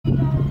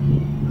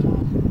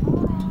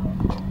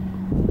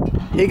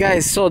Hey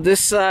guys, so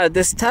this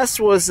test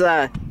was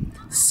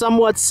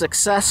somewhat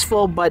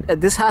successful,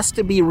 but this has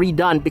to be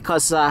redone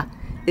because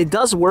it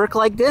does work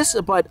like this,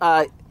 but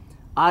I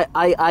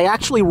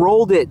actually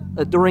rolled it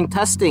during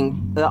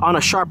testing on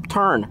a sharp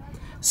turn.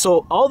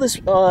 So all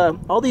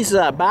these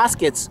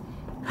baskets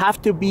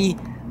have to be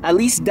at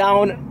least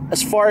down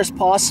as far as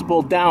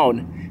possible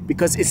down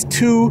because it's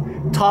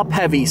too top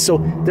heavy. So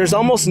there's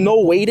almost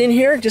no weight in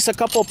here, just a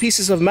couple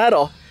pieces of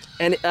metal,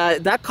 and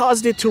that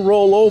caused it to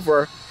roll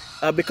over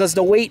because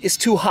the weight is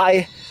too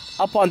high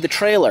up on the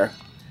trailer.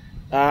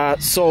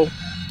 Also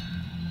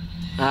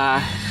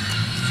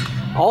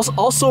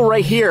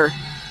right here,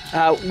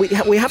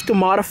 we have to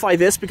modify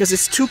this because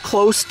it's too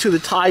close to the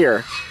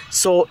tire.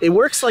 So it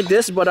works like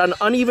this, but on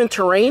uneven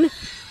terrain,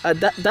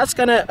 that's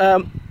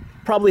gonna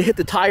probably hit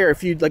the tire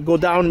if you like go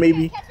down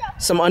maybe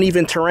some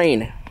uneven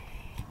terrain.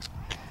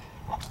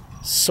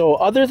 So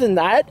other than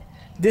that,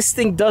 this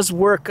thing does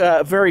work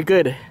very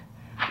good,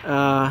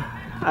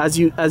 as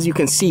you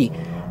can see.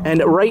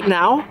 And right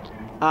now,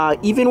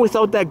 even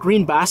without that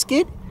green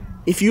basket,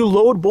 if you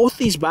load both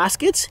these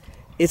baskets,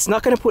 it's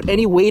not going to put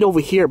any weight over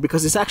here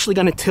because it's actually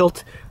going to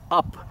tilt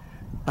up,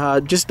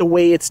 just the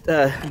way it's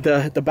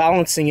the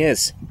balancing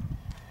is.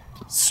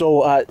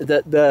 So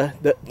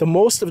the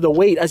most of the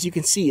weight, as you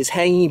can see, is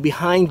hanging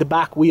behind the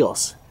back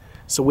wheels.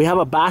 So we have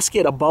a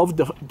basket above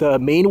the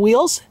main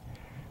wheels,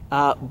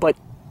 but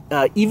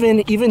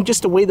even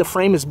just the way the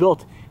frame is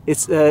built,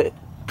 it's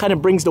kind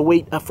of brings the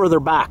weight further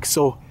back.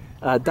 So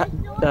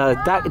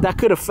that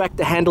could affect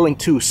the handling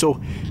too. So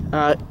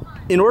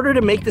in order to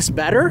make this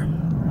better,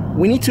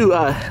 we need to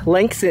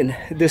lengthen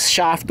this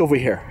shaft over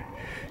here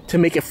to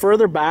make it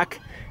further back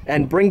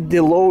and bring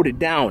the load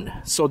down.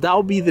 So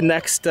that'll be the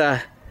next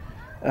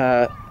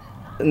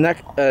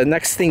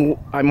next thing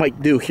I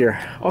might do here.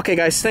 Okay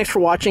guys, thanks for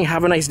watching.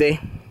 Have a nice day.